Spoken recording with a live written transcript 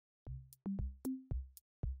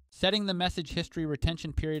Setting the message history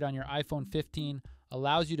retention period on your iPhone 15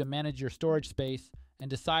 allows you to manage your storage space and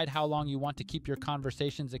decide how long you want to keep your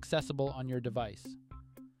conversations accessible on your device.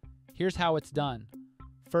 Here's how it's done.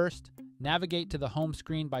 First, navigate to the home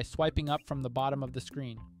screen by swiping up from the bottom of the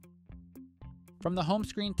screen. From the home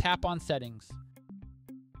screen, tap on Settings.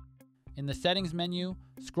 In the Settings menu,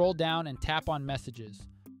 scroll down and tap on Messages.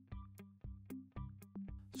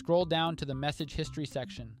 Scroll down to the Message History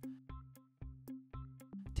section.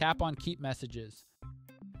 Tap on Keep Messages.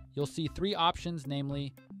 You'll see three options,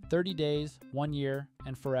 namely 30 days, 1 year,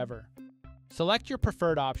 and forever. Select your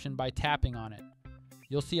preferred option by tapping on it.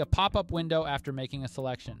 You'll see a pop-up window after making a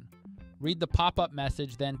selection. Read the pop-up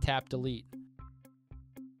message, then tap Delete.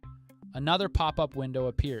 Another pop-up window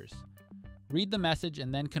appears. Read the message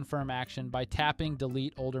and then confirm action by tapping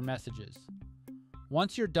Delete Older Messages.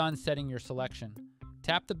 Once you're done setting your selection,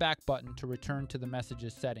 tap the back button to return to the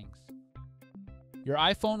messages settings. Your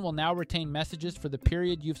iPhone will now retain messages for the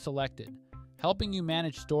period you've selected, helping you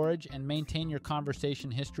manage storage and maintain your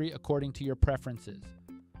conversation history according to your preferences.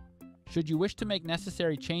 Should you wish to make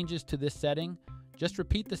necessary changes to this setting, just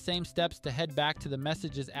repeat the same steps to head back to the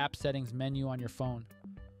Messages app settings menu on your phone.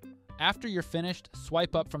 After you're finished,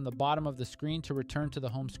 swipe up from the bottom of the screen to return to the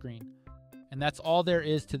home screen. And that's all there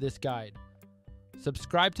is to this guide.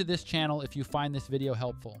 Subscribe to this channel if you find this video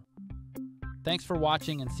helpful. Thanks for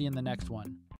watching and see you in the next one.